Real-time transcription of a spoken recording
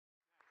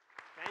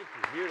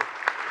Beautiful.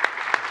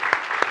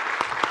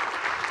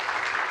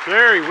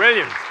 Jerry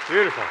Williams.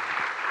 Beautiful.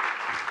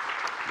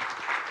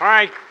 All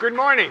right. Good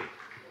morning.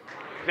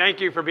 Thank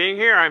you for being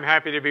here. I'm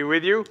happy to be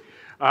with you.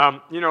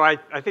 I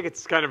think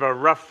it's kind of a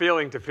rough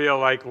feeling to feel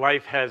like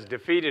life has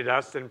defeated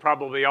us, and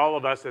probably all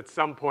of us at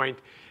some point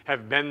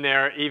have been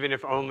there, even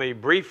if only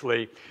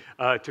briefly,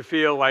 to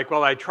feel like,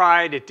 well, I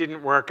tried, it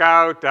didn't work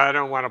out, I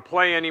don't want to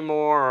play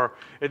anymore,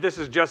 or this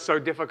is just so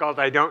difficult,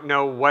 I don't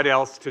know what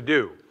else to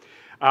do.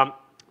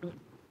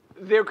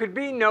 There could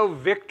be no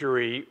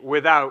victory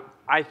without,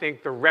 I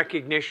think, the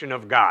recognition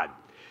of God.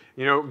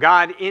 You know,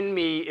 God in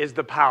me is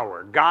the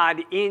power.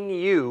 God in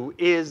you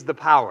is the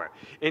power.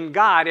 In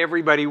God,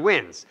 everybody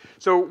wins.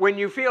 So when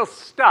you feel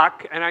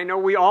stuck, and I know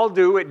we all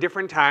do at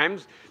different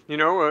times, you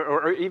know,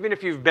 or even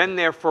if you've been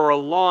there for a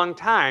long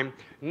time,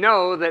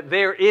 know that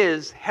there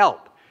is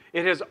help.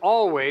 It has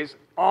always,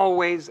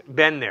 always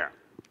been there.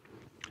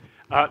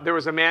 There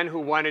was a man who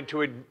wanted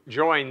to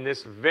join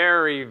this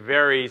very,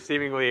 very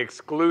seemingly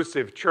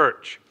exclusive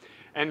church.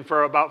 And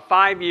for about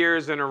 5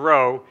 years in a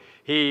row,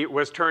 he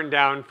was turned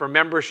down for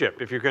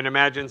membership, if you can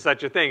imagine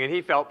such a thing. And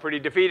he felt pretty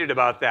defeated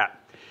about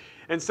that.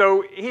 And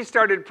so he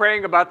started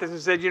praying about this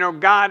and said, you know,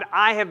 God,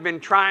 I have been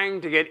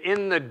trying to get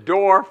in the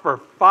door for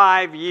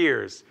 5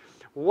 years.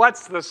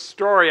 What's the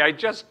story? I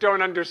just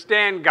don't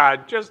understand,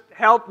 God. Just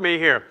help me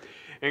here.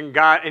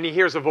 And he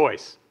hears a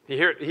voice. He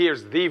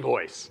hears the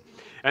voice.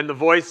 And the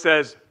voice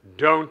says,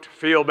 don't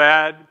feel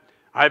bad.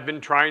 I've been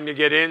trying to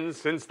get in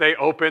since they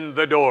opened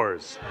the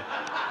doors.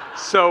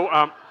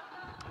 So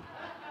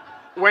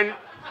when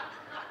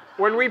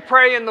we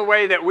pray in the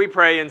way that we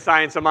pray in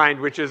Science of Mind,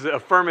 which is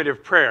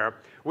affirmative prayer,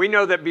 we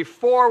know that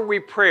before we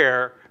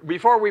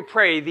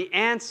pray, the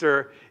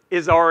answer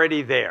is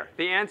already there.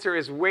 The answer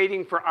is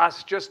waiting for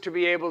us just to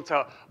be able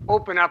to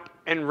open up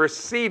and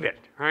receive it,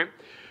 right?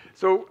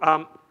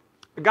 So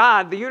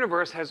God, the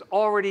universe, has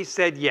already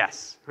said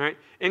yes, right?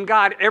 In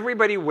God,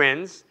 everybody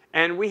wins,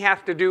 and we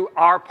have to do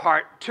our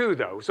part too,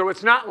 though. So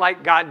it's not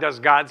like God does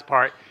God's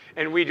part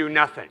and we do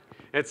nothing.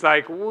 It's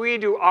like we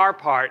do our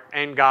part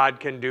and God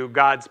can do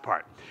God's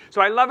part.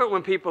 So I love it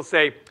when people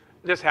say,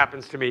 this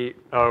happens to me,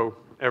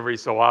 every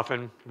so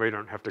often. We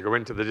don't have to go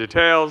into the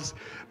details.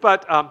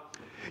 But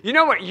you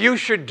know what you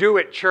should do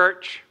at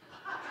church?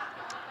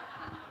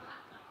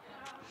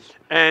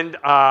 And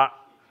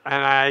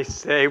I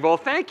say, well,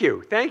 thank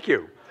you.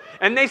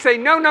 And they say,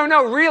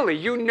 no, really,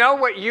 you know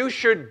what you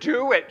should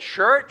do at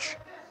church?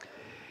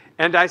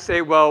 And I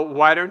say, well,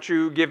 why don't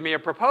you give me a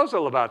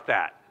proposal about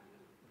that?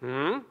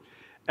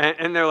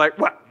 And they're like,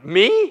 what,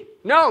 me?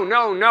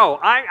 No.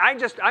 I'm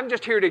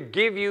just here to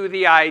give you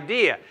the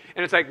idea.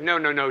 And it's like,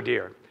 no,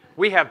 dear.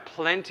 We have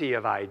plenty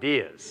of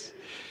ideas.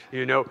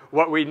 You know,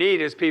 what we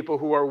need is people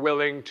who are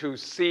willing to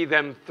see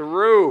them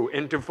through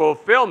into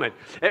fulfillment.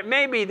 It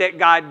may be that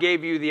God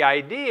gave you the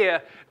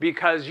idea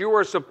because you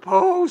were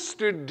supposed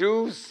to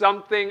do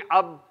something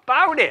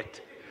about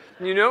it.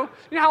 You know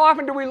how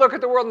often do we look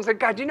at the world and say,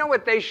 God, do you know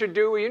what they should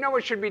do? You know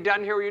what should be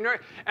done here? You know,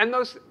 and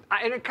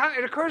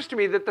it occurs to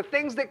me that the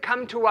things that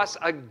come to us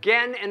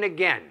again and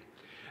again,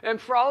 and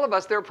for all of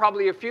us, there are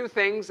probably a few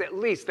things at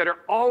least that are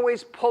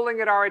always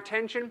pulling at our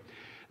attention,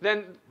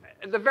 then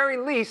at the very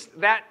least,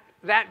 that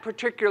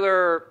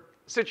particular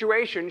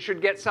situation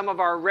should get some of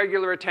our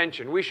regular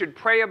attention. We should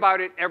pray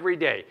about it every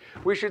day.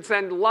 We should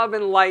send love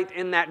and light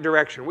in that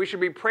direction. We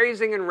should be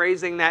praising and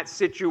raising that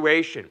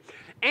situation.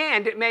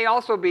 And it may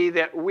also be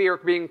that we are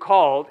being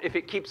called, if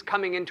it keeps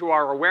coming into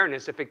our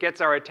awareness, if it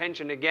gets our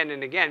attention again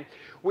and again,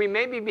 we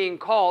may be being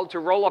called to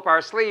roll up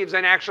our sleeves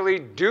and actually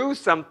do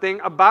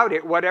something about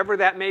it, whatever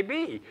that may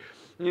be.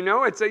 You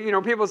know,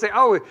 people say,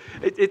 oh,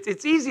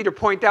 it's easy to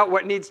point out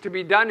what needs to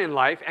be done in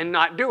life and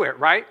not do it,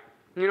 right?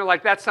 You know,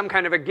 like that's some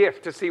kind of a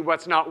gift to see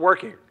what's not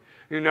working.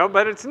 You know,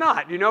 but it's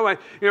not.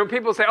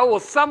 People say, oh, well,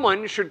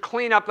 someone should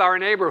clean up our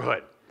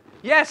neighborhood.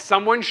 Yes,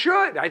 someone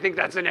should. I think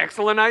that's an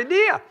excellent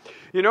idea.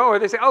 You know, or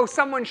they say, oh,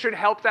 someone should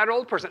help that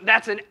old person.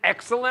 That's an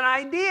excellent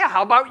idea.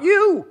 How about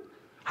you?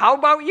 How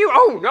about you?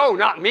 Oh, no,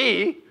 not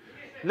me.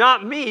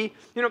 Not me.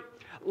 You know,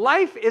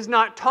 life is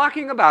not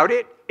talking about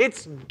it.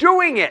 It's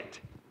doing it.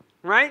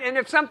 Right? And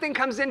if something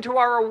comes into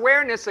our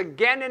awareness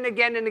again and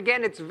again and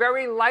again, it's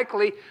very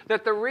likely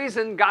that the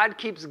reason God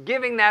keeps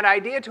giving that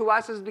idea to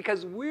us is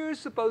because we're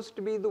supposed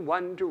to be the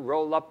one to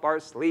roll up our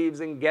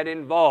sleeves and get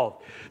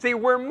involved. See,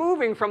 we're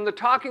moving from the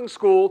talking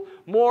school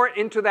more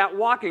into that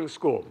walking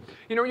school.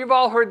 You know, you've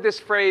all heard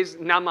this phrase,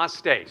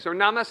 namaste. So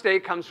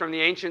namaste comes from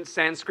the ancient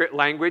Sanskrit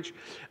language,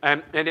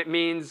 and it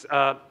means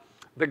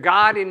the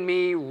God in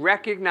me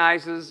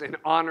recognizes and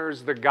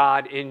honors the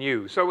God in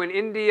you. So in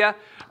India,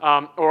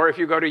 or if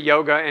you go to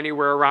yoga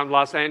anywhere around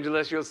Los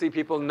Angeles, you'll see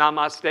people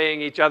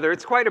namasteing each other.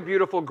 It's quite a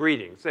beautiful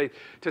greeting.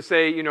 To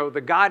say, you know,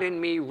 the God in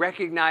me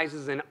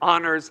recognizes and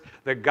honors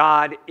the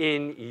God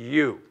in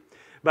you.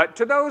 But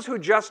to those who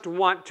just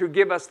want to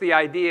give us the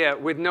idea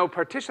with no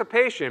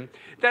participation,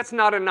 that's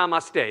not a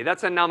namaste.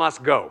 That's a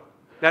namasgo.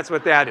 That's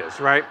what that is,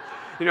 right?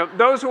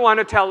 Those who want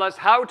to tell us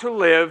how to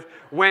live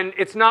when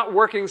it's not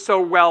working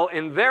so well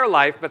in their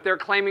life, but they're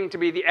claiming to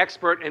be the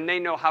expert and they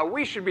know how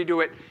we should be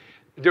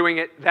doing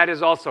it, that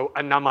is also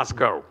a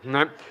namasko.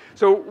 Right?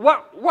 So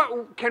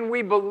what can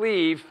we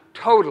believe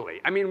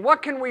totally? I mean,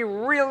 what can we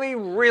really,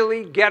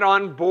 really get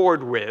on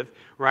board with,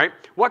 right?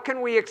 What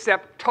can we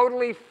accept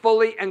totally,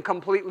 fully, and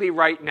completely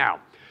right now?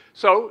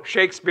 So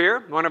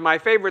Shakespeare, one of my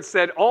favorites,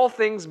 said, "All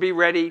things be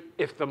ready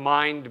if the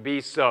mind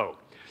be so."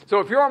 So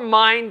if your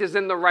mind is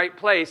in the right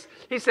place,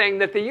 he's saying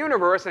that the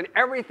universe and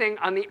everything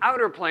on the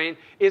outer plane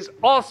is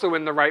also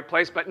in the right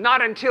place, but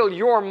not until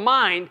your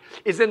mind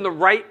is in the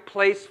right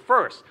place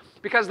first.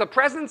 Because the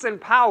presence and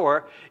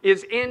power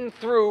is in,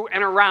 through,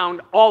 and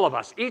around all of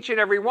us, each and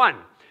every one.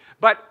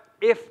 But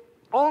if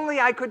only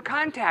I could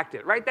contact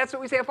it, right? That's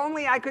what we say, if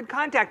only I could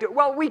contact it.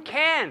 Well, we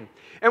can,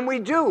 and we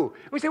do.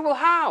 We say, well,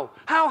 how?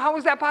 How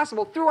is that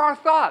possible? Through our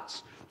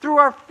thoughts, through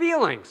our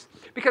feelings.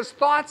 Because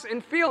thoughts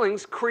and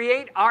feelings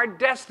create our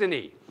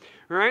destiny,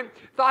 right?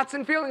 Thoughts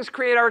and feelings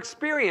create our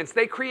experience.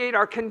 They create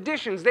our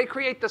conditions. They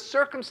create the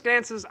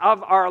circumstances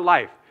of our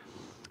life.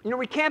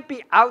 We can't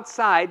be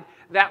outside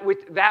that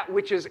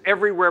which is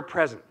everywhere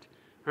present,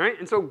 right?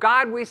 And so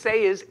God, we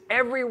say, is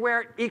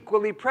everywhere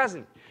equally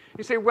present.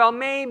 You say, well,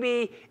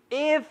 maybe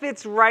if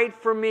it's right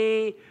for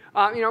me,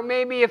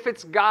 maybe if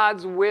it's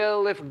God's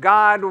will, if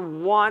God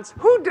wants.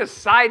 Who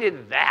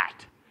decided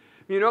that?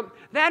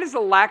 That is a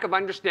lack of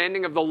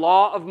understanding of the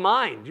law of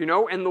mind,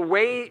 and the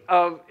way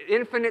of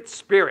infinite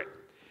spirit.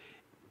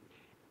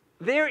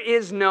 There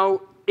is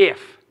no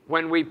if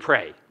when we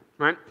pray,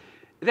 right?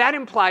 That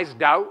implies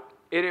doubt.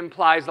 It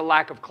implies a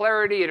lack of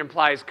clarity. It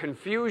implies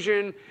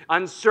confusion,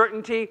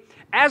 uncertainty.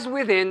 As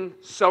within,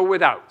 so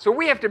without. So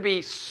we have to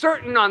be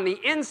certain on the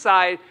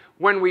inside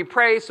when we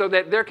pray so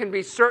that there can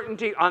be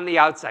certainty on the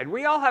outside.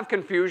 We all have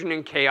confusion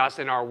and chaos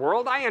in our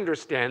world. I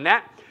understand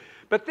that.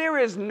 But there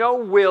is no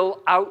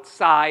will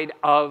outside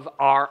of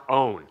our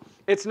own.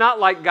 It's not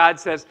like God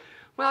says,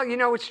 well,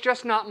 it's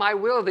just not my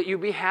will that you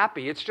be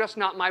happy. It's just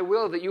not my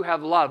will that you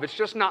have love. It's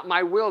just not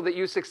my will that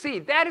you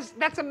succeed.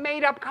 That's a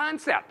made-up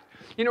concept.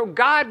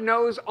 God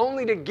knows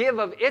only to give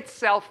of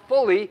itself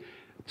fully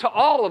to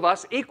all of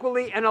us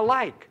equally and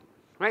alike,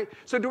 right?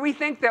 So do we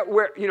think that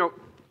we're,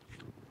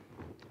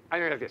 I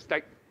don't have this.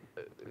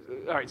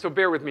 All right, so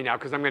bear with me now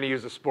because I'm going to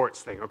use a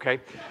sports thing, okay?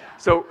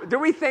 So do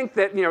we think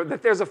that,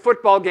 that there's a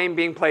football game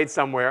being played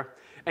somewhere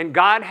and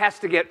God has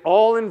to get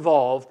all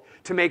involved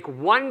to make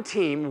one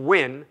team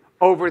win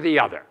over the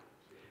other?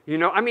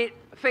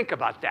 Think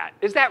about that.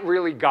 Is that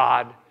really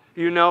God?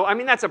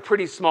 That's a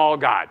pretty small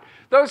God.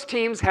 Those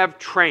teams have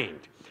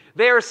trained.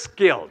 They are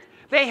skilled.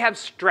 They have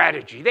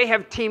strategy. They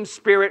have team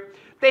spirit.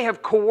 They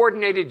have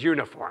coordinated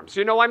uniforms.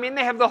 They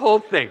have the whole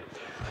thing.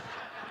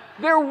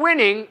 Their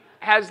winning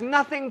has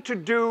nothing to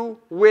do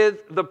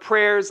with the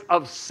prayers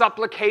of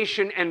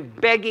supplication and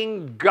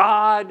begging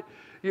God,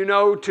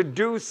 to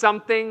do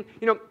something.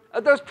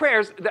 Those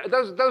prayers,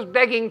 those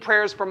begging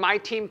prayers for my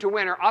team to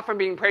win are often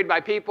being prayed by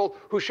people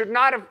who could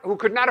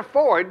not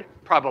afford,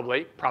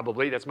 probably,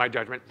 that's my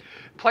judgment,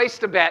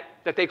 placed a bet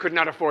that they could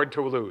not afford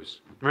to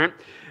lose, right?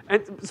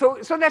 And so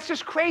that's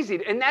just crazy.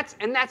 And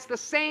that's the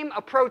same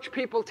approach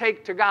people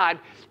take to God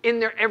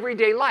in their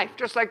everyday life,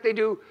 just like they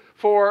do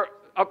for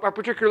a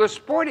particular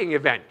sporting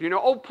event.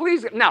 Oh,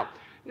 please. Now,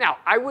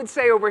 I would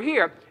say over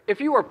here, if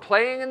you are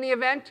playing in the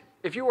event,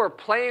 if you are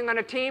playing on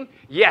a team,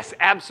 yes,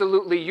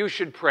 absolutely, you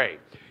should pray.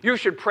 You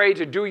should pray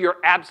to do your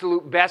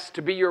absolute best,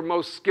 to be your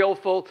most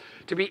skillful,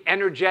 to be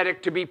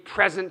energetic, to be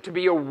present, to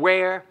be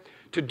aware,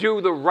 to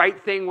do the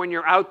right thing when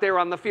you're out there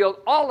on the field,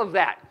 all of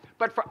that.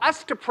 But for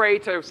us to pray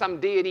to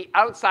some deity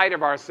outside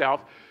of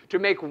ourselves to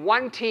make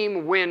one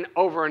team win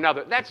over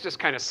another, that's just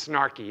kind of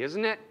snarky,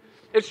 isn't it?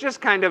 It's just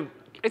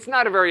it's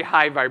not a very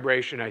high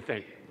vibration, I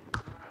think.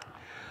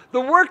 The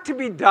work to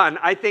be done,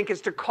 I think,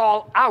 is to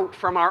call out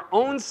from our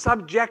own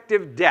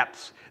subjective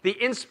depths the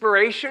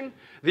inspiration,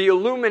 the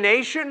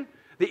illumination,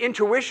 the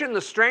intuition,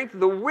 the strength,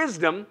 the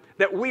wisdom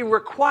that we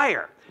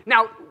require.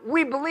 Now,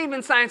 we believe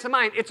in science of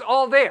mind. It's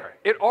all there.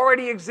 It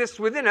already exists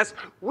within us.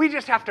 We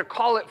just have to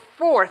call it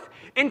forth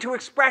into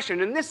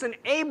expression. And this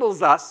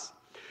enables us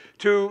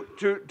to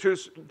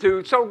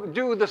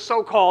do the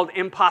so-called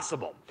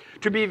impossible,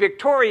 to be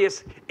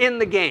victorious in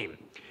the game.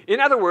 In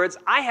other words,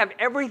 I have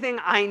everything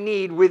I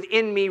need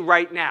within me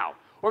right now.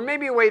 Or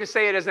maybe a way to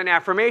say it as an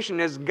affirmation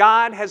is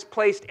God has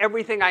placed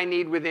everything I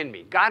need within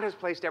me. God has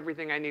placed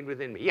everything I need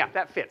within me. Yeah,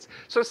 that fits.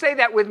 So say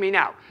that with me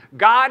now.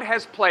 God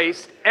has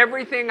placed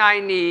everything I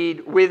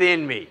need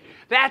within me.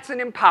 That's an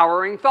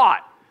empowering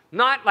thought.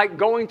 Not like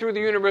going through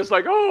the universe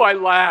like, oh, I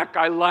lack,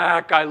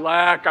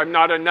 I'm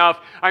not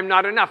enough.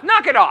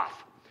 Knock it off.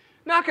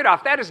 Knock it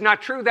off. That is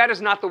not true. That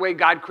is not the way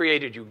God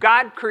created you.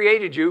 God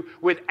created you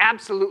with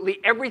absolutely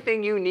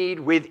everything you need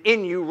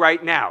within you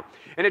right now.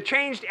 And a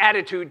changed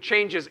attitude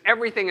changes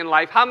everything in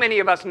life. How many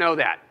of us know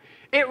that?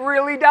 It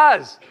really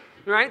does,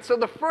 right? So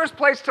the first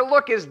place to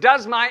look is,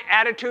 does my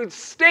attitude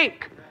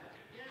stink?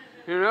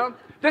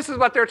 This is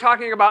what they're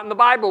talking about in the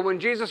Bible when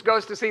Jesus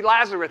goes to see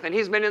Lazarus and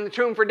he's been in the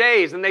tomb for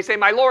days and they say,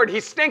 my Lord,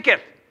 he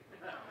stinketh.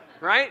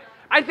 right?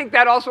 I think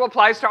that also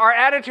applies to our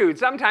attitude.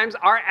 Sometimes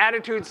our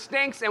attitude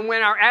stinks, and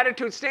when our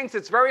attitude stinks,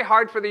 it's very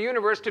hard for the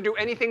universe to do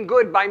anything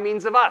good by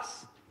means of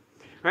us.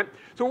 Right?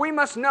 So we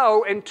must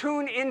know and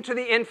tune into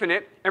the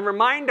infinite and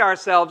remind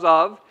ourselves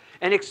of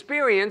and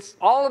experience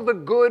all of the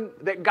good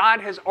that God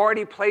has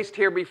already placed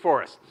here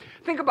before us.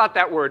 Think about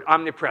that word,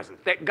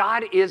 omnipresent, that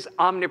God is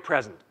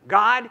omnipresent.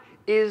 God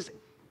is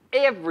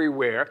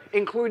everywhere,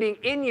 including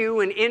in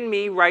you and in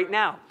me right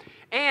now.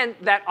 And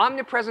that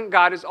omnipresent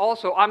God is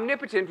also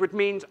omnipotent, which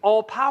means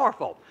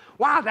all-powerful.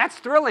 Wow, that's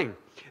thrilling.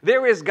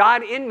 There is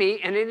God in me,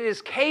 and it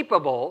is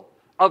capable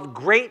of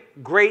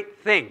great, great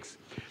things.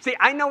 See,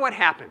 I know what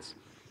happens.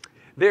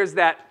 There's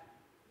that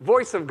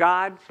voice of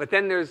God, but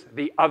then there's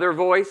the other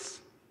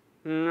voice.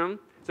 So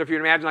if you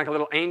imagine like a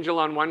little angel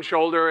on one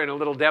shoulder and a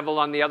little devil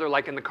on the other,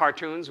 like in the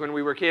cartoons when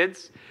we were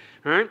kids.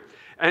 Right?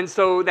 And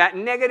so that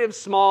negative,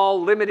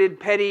 small, limited,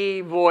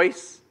 petty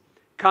voice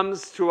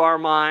comes to our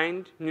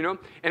mind, and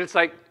it's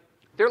like,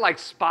 they're like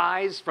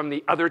spies from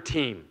the other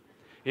team,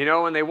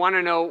 and they want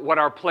to know what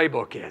our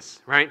playbook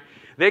is, right?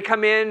 They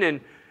come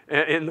in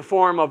the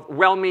form of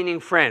well-meaning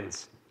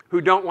friends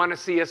who don't want to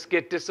see us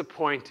get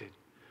disappointed.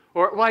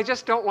 Or, well, I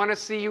just don't want to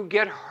see you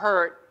get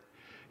hurt,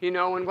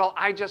 and well,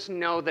 I just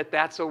know that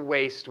that's a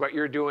waste, what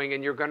you're doing,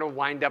 and you're going to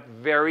wind up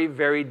very,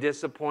 very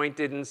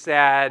disappointed and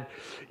sad.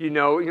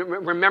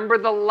 Remember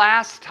the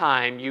last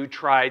time you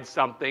tried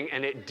something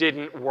and it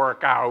didn't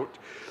work out,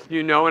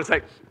 and it's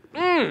like,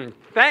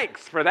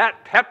 thanks for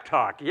that pep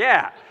talk,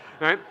 yeah,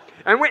 right?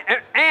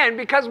 And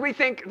because we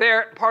think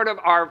they're part of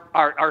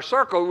our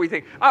circle, we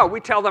think, oh, we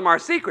tell them our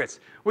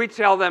secrets. We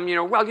tell them,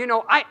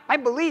 well, I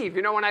believe,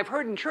 and I've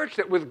heard in church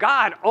that with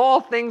God,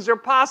 all things are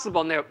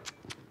possible. And they're,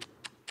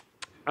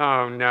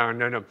 oh,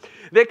 no.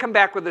 They come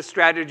back with a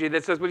strategy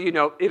that says,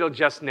 well, it'll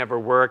just never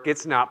work.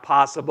 It's not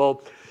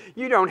possible.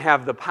 You don't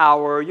have the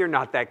power. You're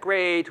not that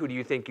great. Who do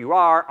you think you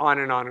are? On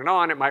and on and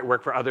on. It might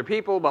work for other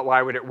people, but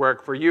why would it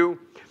work for you?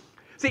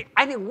 See,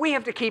 I think we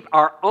have to keep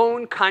our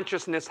own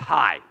consciousness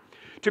high.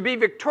 To be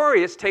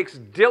victorious takes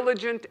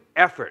diligent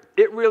effort.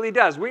 It really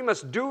does. We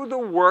must do the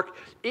work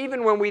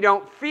even when we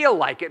don't feel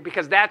like it,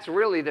 because that's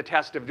really the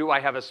test of, do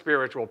I have a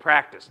spiritual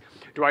practice?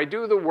 Do I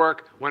do the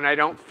work when I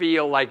don't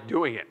feel like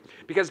doing it?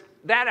 Because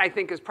that, I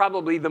think, is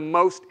probably the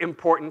most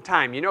important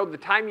time. The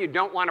time you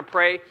don't want to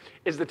pray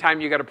is the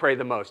time you got to pray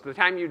the most. The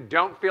time you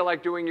don't feel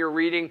like doing your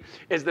reading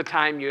is the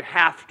time you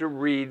have to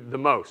read the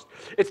most.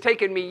 It's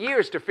taken me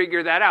years to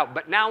figure that out,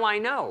 but now I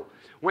know.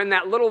 When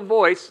that little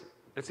voice,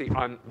 let's see,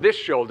 on this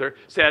shoulder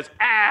says,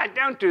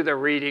 don't do the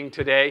reading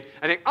today,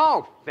 I think,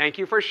 oh, thank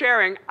you for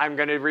sharing. I'm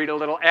going to read a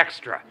little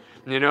extra,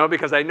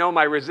 because I know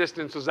my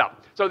resistance was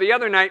up. So the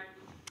other night,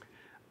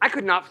 I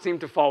could not seem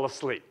to fall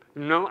asleep.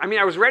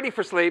 I was ready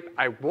for sleep.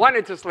 I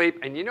wanted to sleep.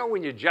 And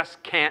when you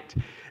just can't,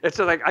 it's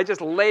like I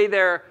just lay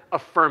there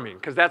affirming,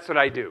 because that's what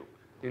I do.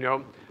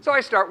 So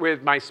I start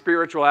with my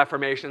spiritual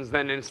affirmations.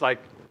 Then it's like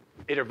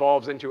it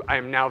evolves into, I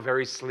am now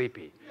very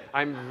sleepy.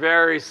 I'm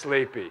very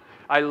sleepy.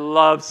 I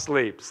love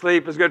sleep.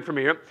 Sleep is good for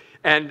me.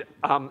 And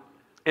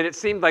it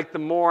seemed like the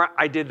more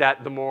I did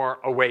that, the more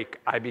awake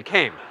I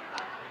became.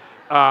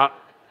 And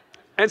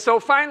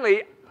so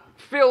finally,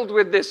 filled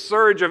with this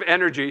surge of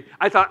energy,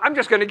 I thought, I'm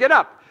just going to get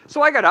up.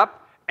 So I got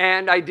up,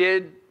 and I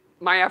did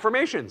my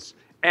affirmations.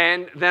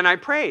 And then I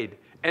prayed.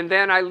 And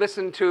then I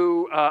listened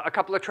to a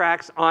couple of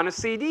tracks on a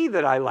CD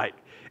that I like.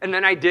 And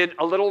then I did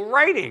a little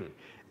writing.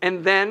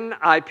 And then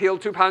I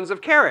peeled 2 pounds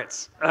of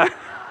carrots.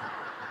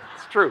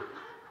 It's true.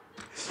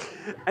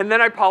 And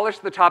then I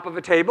polished the top of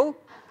a table.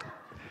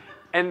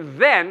 And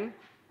then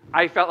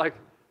I felt like,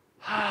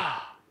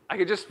 I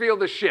could just feel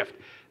the shift.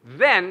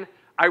 Then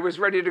I was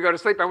ready to go to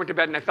sleep. I went to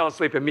bed and I fell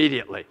asleep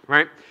immediately,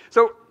 right?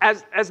 So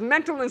as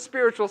mental and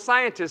spiritual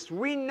scientists,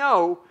 we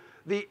know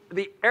the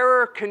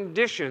error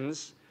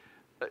conditions,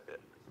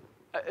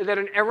 that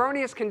an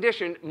erroneous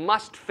condition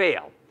must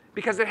fail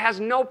because it has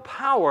no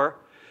power,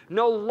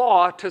 no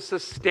law to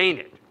sustain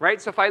it,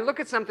 right? So if I look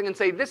at something and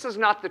say, this is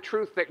not the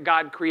truth that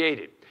God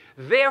created,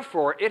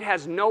 therefore it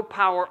has no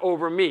power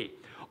over me.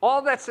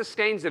 All that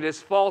sustains it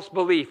is false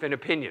belief and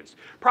opinions.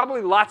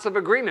 Probably lots of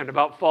agreement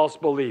about false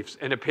beliefs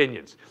and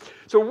opinions.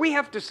 So we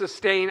have to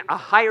sustain a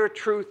higher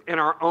truth in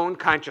our own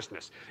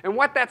consciousness. And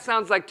what that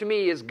sounds like to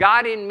me is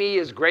God in me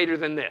is greater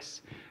than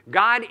this.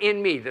 God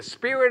in me, the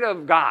Spirit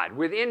of God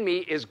within me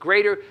is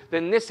greater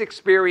than this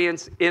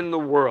experience in the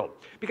world.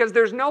 Because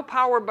there's no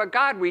power but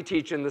God, we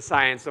teach in the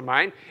science of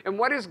mind. And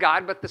what is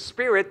God but the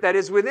Spirit that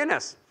is within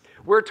us?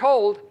 We're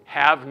told,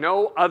 have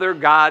no other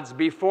gods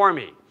before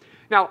me.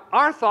 Now,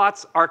 our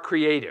thoughts are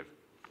creative.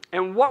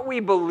 And what we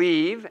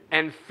believe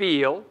and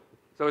feel,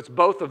 so it's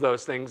both of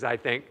those things, I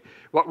think,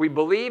 what we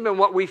believe and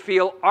what we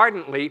feel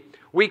ardently,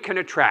 we can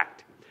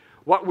attract.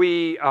 What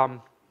we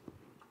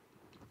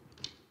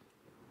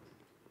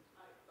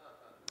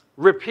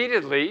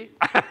repeatedly,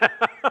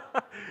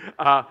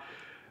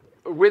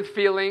 with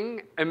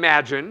feeling,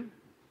 imagine,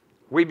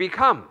 we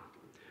become.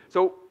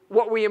 So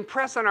what we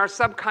impress on our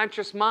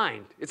subconscious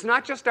mind. It's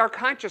not just our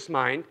conscious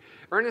mind.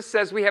 Ernest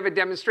says we have a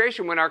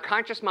demonstration when our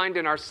conscious mind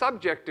and our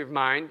subjective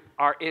mind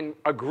are in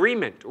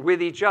agreement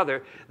with each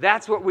other.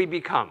 That's what we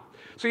become.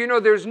 So you know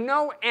there's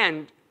no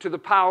end to the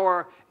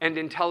power and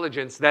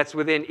intelligence that's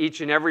within each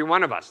and every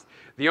one of us.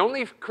 The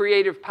only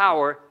creative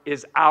power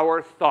is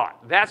our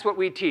thought. That's what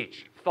we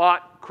teach.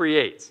 Thought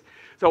creates.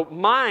 So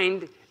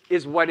mind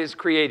is what is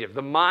creative.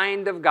 The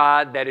mind of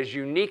God that is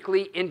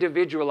uniquely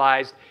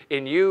individualized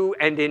in you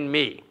and in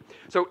me.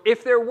 So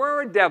if there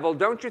were a devil,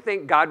 don't you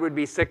think God would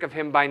be sick of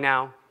him by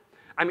now?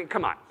 I mean,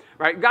 come on,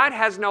 right? God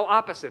has no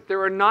opposite.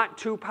 There are not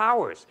two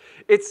powers.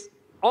 It's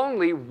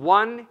only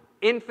one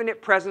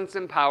infinite presence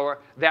and power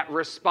that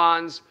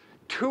responds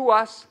to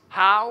us.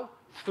 How?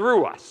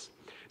 Through us.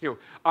 You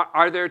know,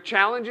 are there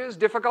challenges,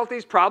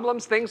 difficulties,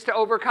 problems, things to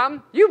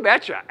overcome? You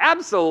betcha,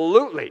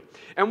 absolutely.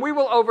 And we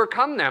will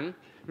overcome them,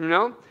 you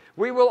know.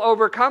 We will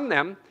overcome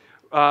them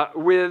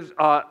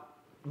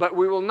but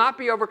we will not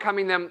be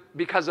overcoming them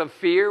because of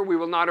fear. We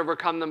will not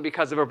overcome them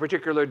because of a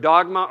particular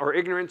dogma or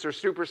ignorance or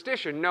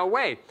superstition. No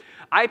way.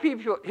 I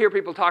hear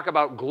people talk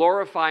about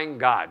glorifying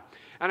God.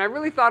 And I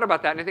really thought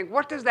about that, and I think,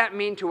 what does that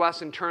mean to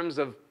us in terms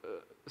of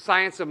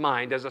science of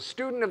mind, as a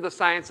student of the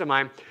science of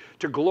mind,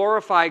 to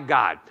glorify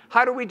God?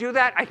 How do we do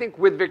that? I think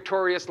with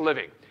victorious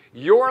living.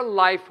 Your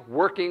life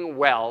working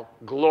well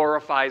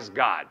glorifies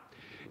God.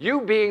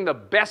 You being the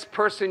best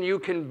person you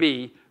can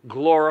be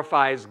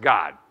glorifies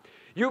God.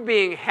 You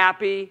being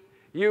happy,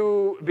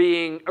 you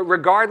being,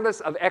 regardless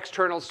of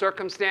external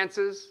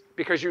circumstances,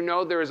 because you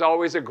know there is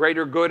always a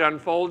greater good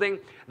unfolding,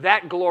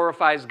 that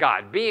glorifies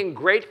God. Being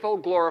grateful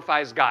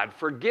glorifies God.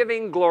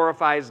 Forgiving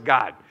glorifies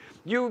God.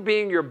 You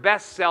being your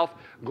best self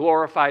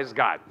glorifies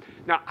God.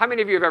 Now, how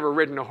many of you have ever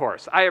ridden a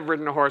horse? I have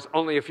ridden a horse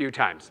only a few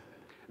times.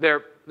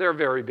 They're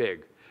very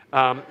big. So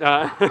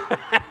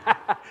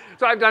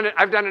I've done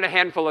it a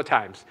handful of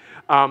times.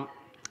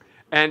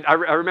 And I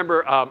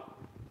remember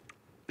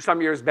some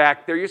years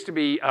back, there used to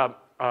be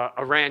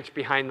a ranch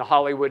behind the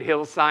Hollywood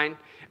Hills sign,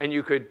 and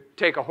you could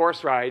take a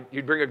horse ride.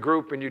 You'd bring a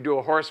group, and you'd do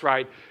a horse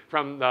ride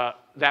from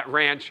that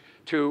ranch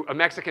to a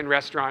Mexican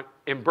restaurant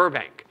in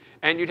Burbank.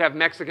 And you'd have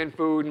Mexican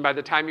food, and by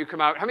the time you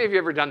come out, how many of you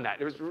have ever done that?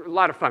 It was a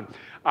lot of fun.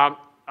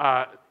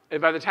 By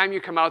the time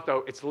you come out,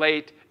 though, it's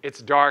late,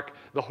 it's dark,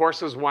 the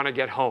horses want to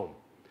get home.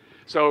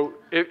 So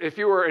if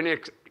you were an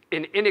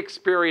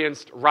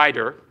inexperienced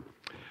rider,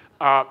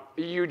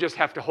 you just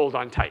have to hold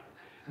on tight.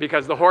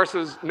 Because the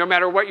horses, no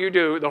matter what you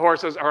do, the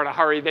horses are in a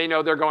hurry. They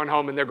know they're going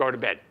home and they're going to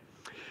bed.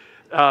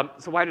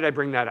 So why did I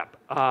bring that up?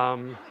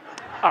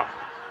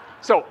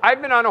 So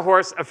I've been on a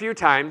horse a few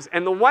times,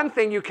 and the one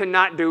thing you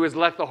cannot do is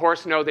let the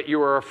horse know that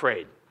you are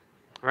afraid,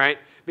 right?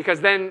 Because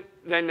then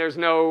there's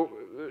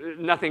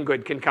nothing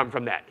good can come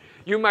from that.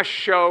 You must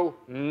show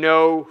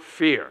no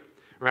fear,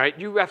 right?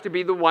 You have to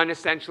be the one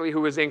essentially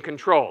who is in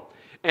control.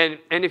 And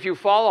if you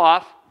fall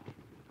off,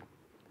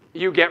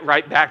 you get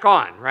right back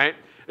on, right?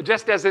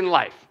 Just as in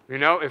life, you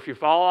know, if you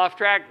fall off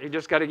track, you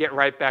just got to get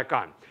right back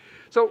on.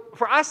 So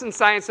for us in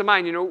Science of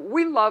Mind, you know,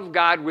 we love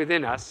God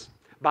within us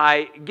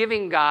by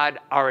giving God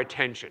our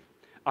attention,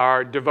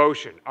 our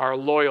devotion, our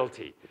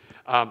loyalty,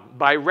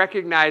 by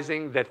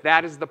recognizing that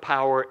that is the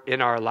power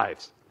in our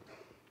lives.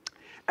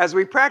 As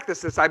we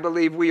practice this, I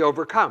believe we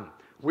overcome.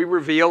 We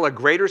reveal a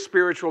greater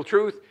spiritual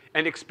truth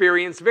and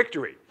experience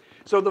victory.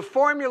 So the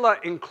formula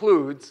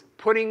includes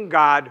putting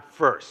God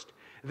first,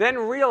 then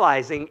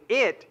realizing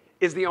it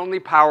is the only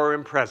power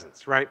in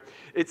presence, right?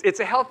 It's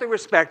a healthy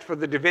respect for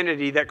the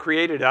divinity that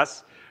created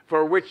us,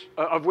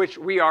 of which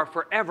we are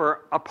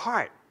forever a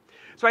part.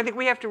 So I think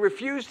we have to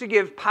refuse to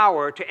give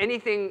power to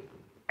anything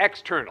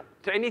external,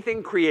 to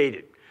anything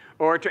created,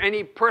 or to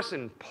any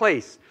person,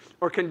 place,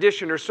 or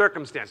condition or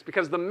circumstance,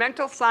 because the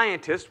mental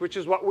scientist, which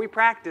is what we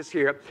practice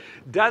here,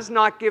 does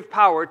not give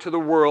power to the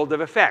world of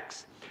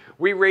effects.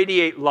 We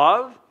radiate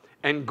love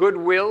and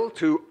goodwill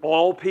to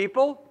all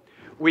people.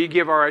 We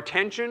give our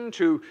attention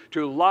to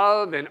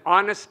love and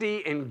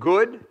honesty and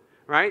good,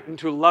 right? And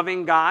to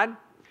loving God.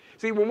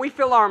 See, when we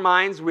fill our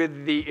minds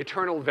with the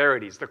eternal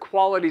verities, the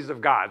qualities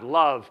of God,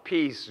 love,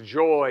 peace,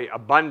 joy,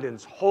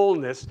 abundance,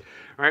 wholeness,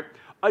 right?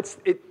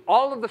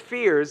 All of the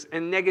fears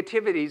and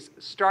negativities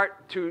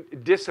start to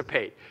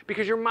dissipate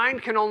because your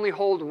mind can only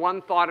hold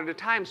one thought at a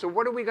time. So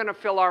what are we going to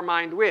fill our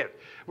mind with?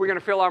 We're going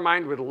to fill our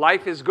mind with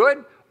life is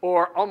good,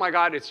 or, oh my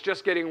God, it's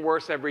just getting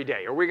worse every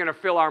day. Or we're going to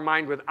fill our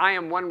mind with, I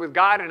am one with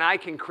God and I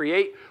can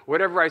create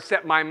whatever I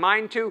set my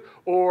mind to,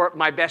 or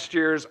my best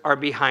years are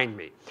behind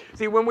me.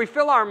 See, when we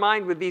fill our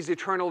mind with these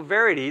eternal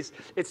verities,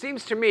 it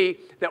seems to me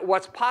that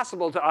what's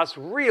possible to us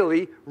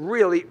really,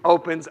 really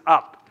opens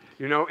up,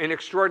 you know, in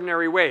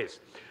extraordinary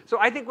ways. So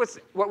I think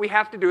what we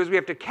have to do is we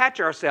have to catch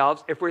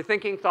ourselves if we're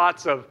thinking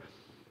thoughts of,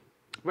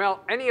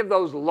 well, any of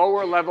those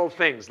lower level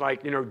things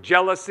like, you know,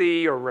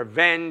 jealousy or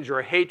revenge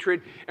or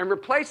hatred, and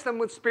replace them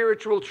with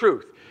spiritual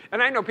truth.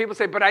 And I know people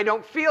say, but I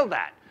don't feel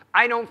that.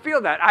 I don't feel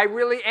that. I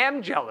really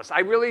am jealous. I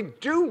really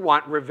do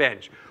want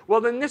revenge. Well,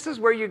 then this is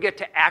where you get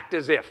to act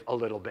as if a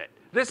little bit.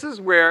 This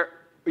is where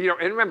And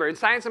remember, in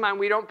Science of Mind,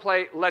 we don't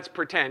play let's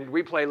pretend,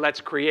 we play let's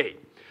create.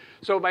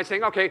 So by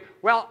saying, okay,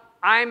 well,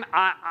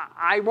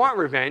 I want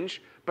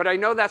revenge, but I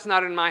know that's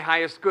not in my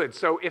highest good.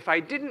 So if I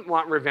didn't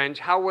want revenge,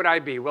 how would I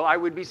be? Well, I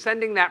would be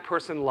sending that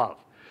person love.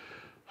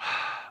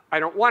 I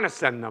don't want to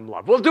send them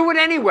love. Well, do it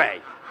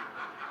anyway.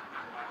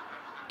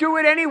 Do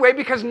it anyway,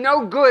 because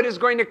no good is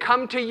going to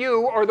come to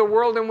you or the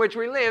world in which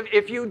we live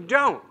if you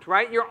don't,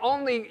 right? You're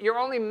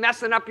only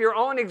messing up your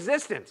own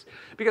existence,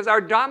 because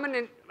our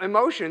dominant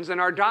emotions and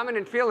our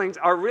dominant feelings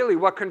are really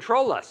what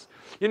control us.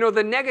 The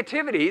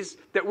negativities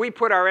that we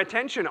put our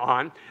attention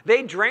on,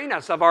 they drain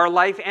us of our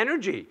life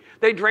energy.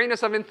 They drain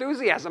us of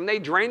enthusiasm. They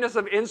drain us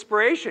of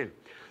inspiration.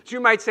 So you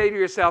might say to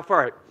yourself, all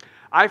right,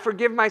 I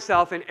forgive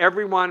myself and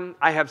everyone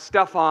I have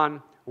stuff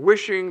on,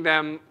 wishing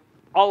them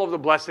all of the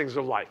blessings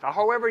of life.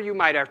 However you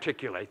might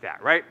articulate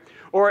that, right?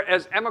 Or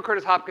as Emma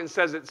Curtis Hopkins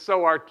says it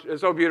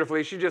so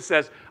beautifully, she just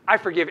says, I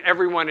forgive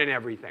everyone and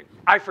everything.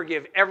 I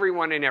forgive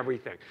everyone and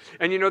everything.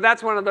 And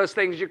that's one of those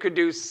things you could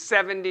do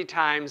 70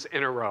 times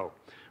in a row,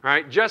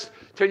 right? Just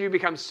till you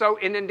become so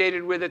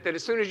inundated with it that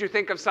as soon as you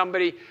think of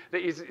somebody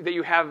that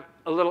you have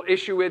a little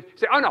issue with,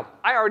 say, oh no,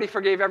 I already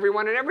forgave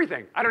everyone and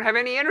everything. I don't have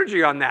any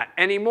energy on that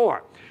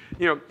anymore.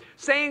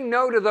 Saying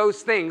no to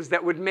those things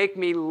that would make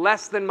me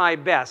less than my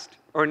best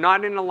or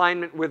not in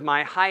alignment with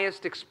my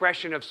highest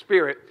expression of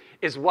spirit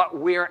is what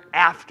we're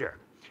after,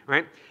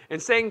 right?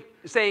 And saying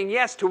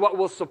yes to what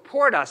will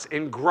support us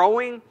in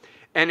growing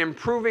and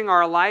improving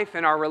our life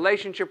and our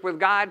relationship with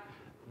God,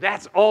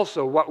 that's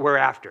also what we're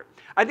after.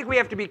 I think we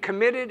have to be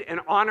committed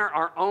and honor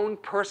our own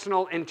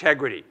personal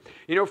integrity.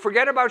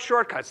 Forget about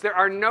shortcuts. There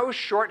are no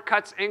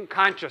shortcuts in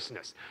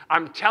consciousness.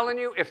 I'm telling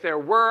you, if there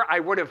were,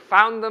 I would have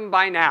found them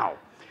by now,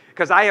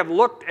 because I have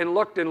looked and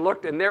looked and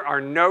looked, and there are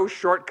no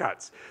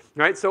shortcuts,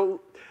 right? So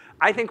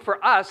I think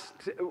for us,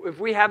 if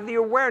we have the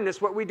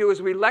awareness, what we do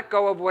is we let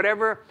go of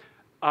whatever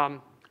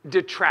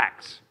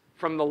detracts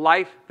from the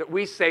life that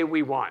we say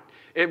we want,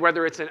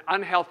 whether it's an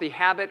unhealthy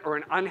habit or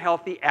an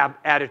unhealthy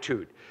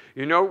attitude.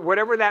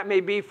 Whatever that may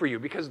be for you,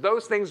 because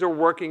those things are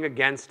working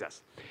against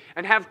us.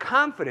 And have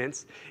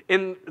confidence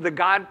in the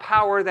God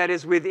power that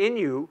is within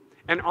you,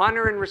 and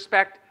honor and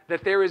respect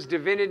that there is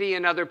divinity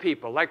in other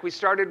people. Like we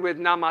started with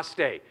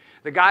Namaste.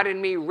 The God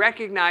in me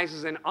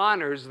recognizes and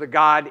honors the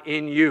God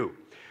in you.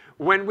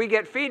 When we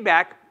get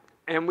feedback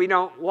and we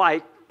don't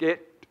like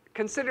it,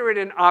 consider it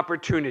an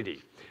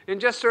opportunity.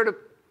 And just sort of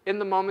in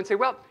the moment say,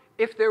 well,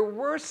 if there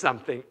were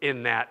something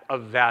in that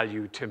of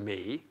value to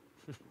me,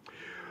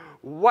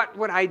 what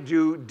would I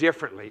do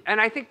differently?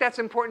 And I think that's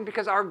important,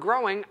 because our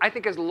growing, I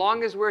think as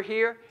long as we're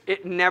here,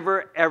 it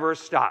never, ever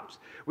stops.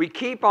 We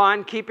keep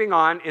on keeping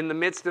on in the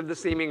midst of the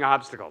seeming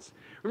obstacles.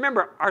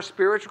 Remember, our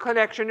spiritual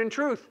connection and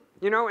truth,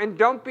 and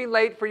don't be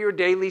late for your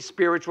daily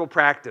spiritual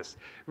practice.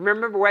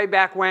 Remember way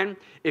back when,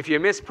 if you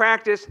miss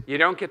practice, you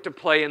don't get to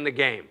play in the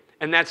game.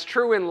 And that's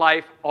true in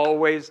life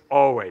always,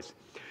 always.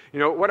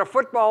 What a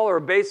football or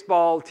a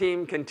baseball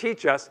team can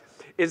teach us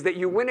is that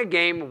you win a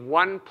game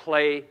one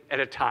play at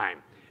a time.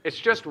 It's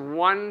just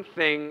one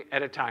thing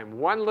at a time,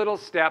 one little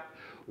step,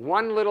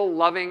 one little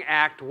loving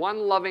act,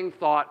 one loving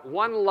thought,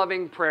 one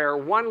loving prayer,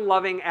 one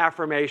loving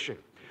affirmation.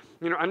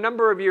 A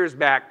number of years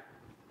back,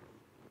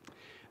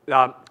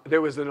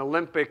 there was an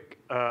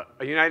a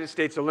United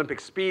States Olympic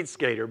speed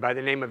skater by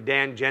the name of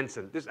Dan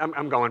Jensen.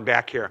 I'm going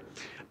back here.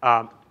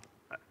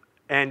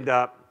 And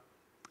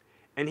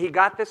he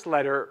got this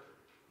letter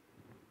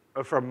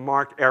from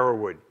Mark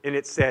Arrowood, and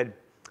it said,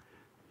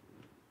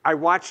 I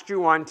watched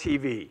you on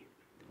TV.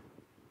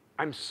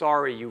 I'm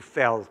sorry you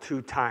fell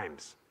 2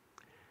 times.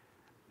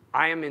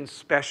 I am in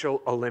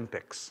Special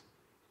Olympics.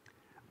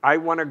 I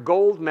won a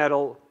gold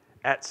medal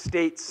at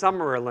State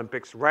Summer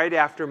Olympics right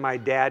after my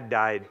dad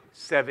died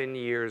 7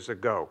 years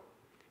ago.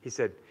 He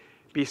said,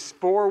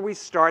 before we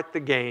start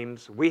the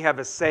games, we have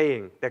a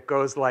saying that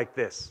goes like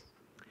this: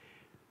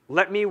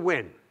 let me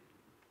win.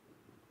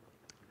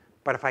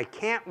 But if I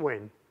can't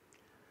win,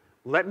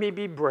 let me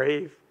be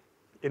brave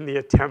in the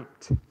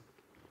attempt.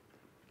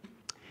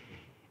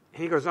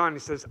 And he goes on, he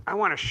says, I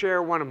want to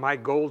share one of my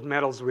gold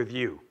medals with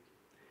you,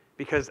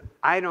 because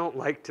I don't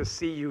like to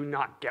see you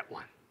not get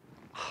one.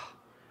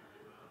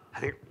 I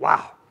think,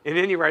 wow. And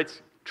then he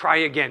writes, try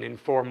again in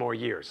 4 more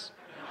years.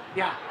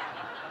 Yeah.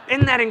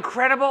 Isn't that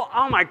incredible?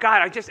 Oh my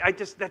God,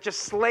 that just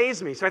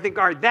slays me. So I think,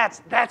 all right,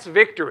 that's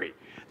victory.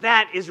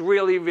 That is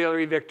really,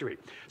 really victory.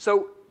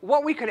 So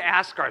what we could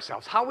ask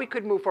ourselves, how we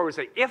could move forward,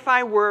 say, if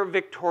I were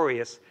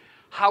victorious,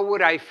 how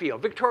would I feel?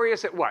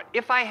 Victorious at what?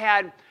 If I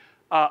had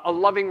a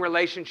loving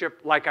relationship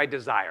like I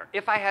desire,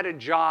 if I had a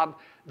job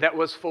that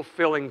was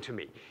fulfilling to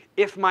me,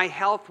 if my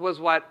health was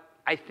what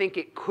I think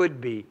it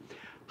could be,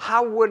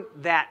 how would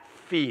that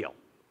feel?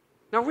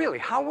 Now really,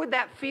 how would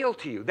that feel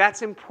to you?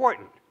 That's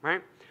important,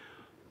 right?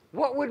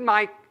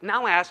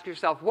 Now ask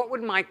yourself, what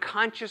would my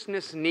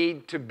consciousness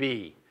need to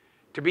be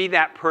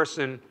that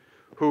person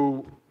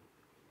who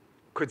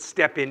could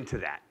step into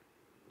that?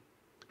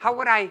 How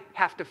would I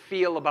have to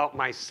feel about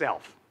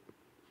myself?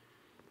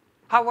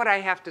 How would I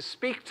have to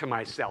speak to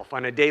myself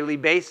on a daily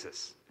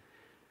basis?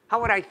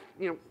 How would I,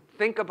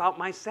 think about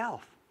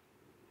myself.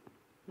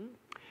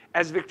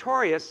 As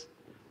victorious,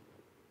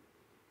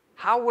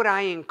 how would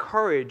I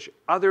encourage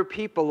other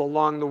people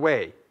along the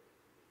way?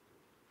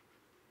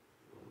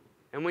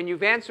 And when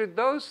you've answered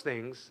those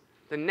things,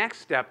 the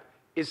next step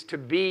is to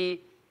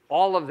be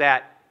all of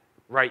that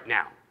right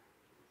now.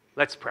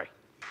 Let's pray.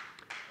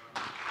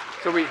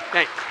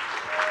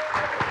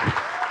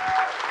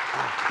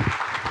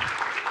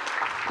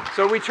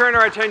 So we turn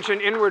our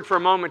attention inward for a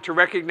moment to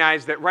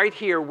recognize that right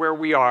here where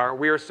we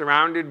are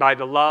surrounded by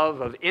the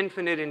love of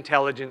infinite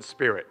intelligent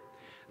spirit.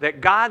 That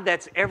God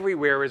that's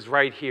everywhere is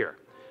right here,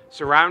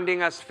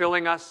 surrounding us,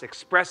 filling us,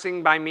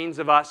 expressing by means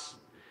of us.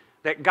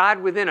 That God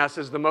within us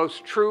is the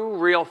most true,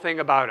 real thing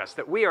about us.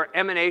 That we are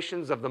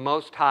emanations of the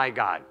Most High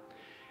God.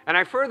 And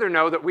I further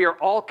know that we are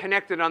all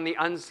connected on the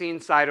unseen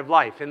side of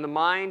life. In the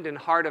mind and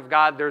heart of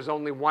God, there's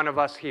only one of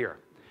us here.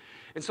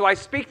 And so I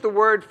speak the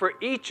word for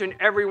each and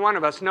every one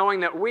of us, knowing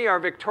that we are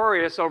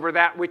victorious over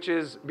that which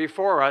is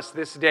before us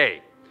this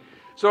day.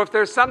 So if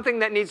there's something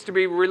that needs to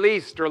be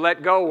released or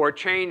let go or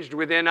changed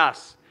within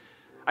us,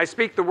 I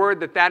speak the word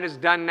that that is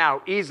done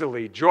now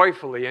easily,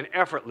 joyfully, and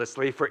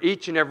effortlessly for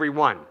each and every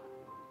one.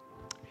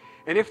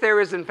 And if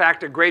there is in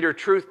fact a greater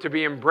truth to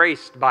be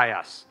embraced by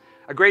us,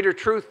 a greater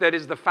truth that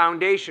is the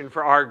foundation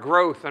for our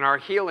growth and our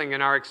healing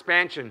and our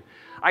expansion,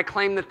 I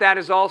claim that that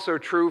is also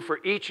true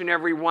for each and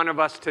every one of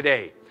us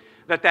today.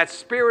 That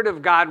Spirit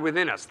of God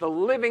within us, the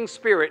living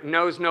Spirit,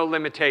 knows no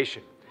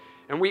limitation.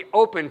 And we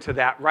open to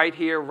that right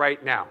here,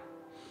 right now.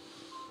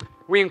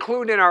 We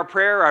include in our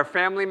prayer our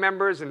family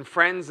members and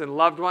friends and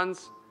loved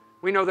ones.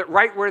 We know that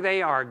right where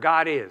they are,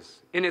 God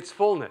is, in its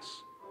fullness,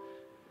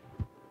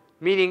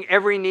 meeting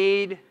every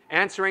need,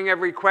 answering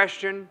every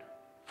question,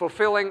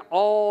 fulfilling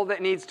all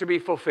that needs to be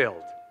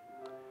fulfilled.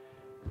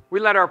 We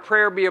let our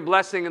prayer be a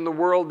blessing in the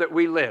world that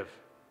we live.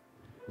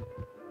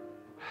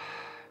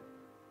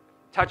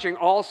 Touching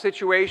all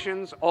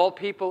situations, all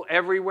people,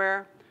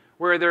 everywhere.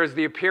 Where there is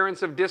the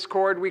appearance of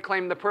discord, we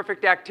claim the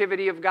perfect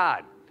activity of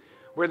God.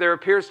 Where there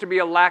appears to be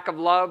a lack of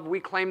love, we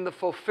claim the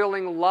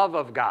fulfilling love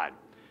of God.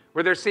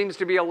 Where there seems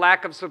to be a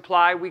lack of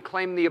supply, we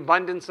claim the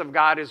abundance of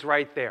God is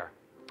right there.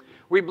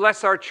 We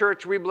bless our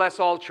church, we bless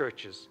all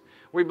churches.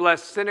 We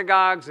bless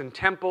synagogues and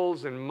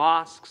temples and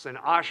mosques and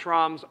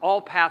ashrams,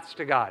 all paths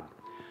to God.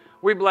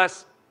 We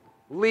bless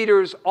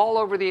leaders all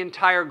over the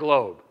entire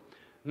globe,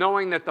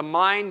 knowing that the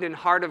mind and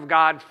heart of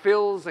God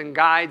fills and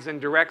guides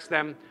and directs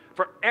them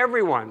for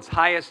everyone's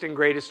highest and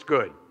greatest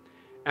good.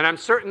 And I'm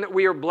certain that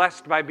we are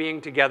blessed by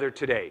being together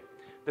today,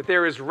 that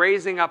there is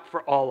raising up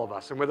for all of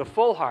us. And with a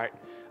full heart,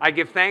 I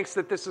give thanks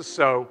that this is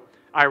so.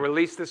 I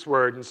release this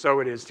word, and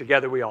so it is.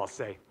 Together we all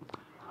say,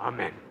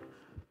 Amen.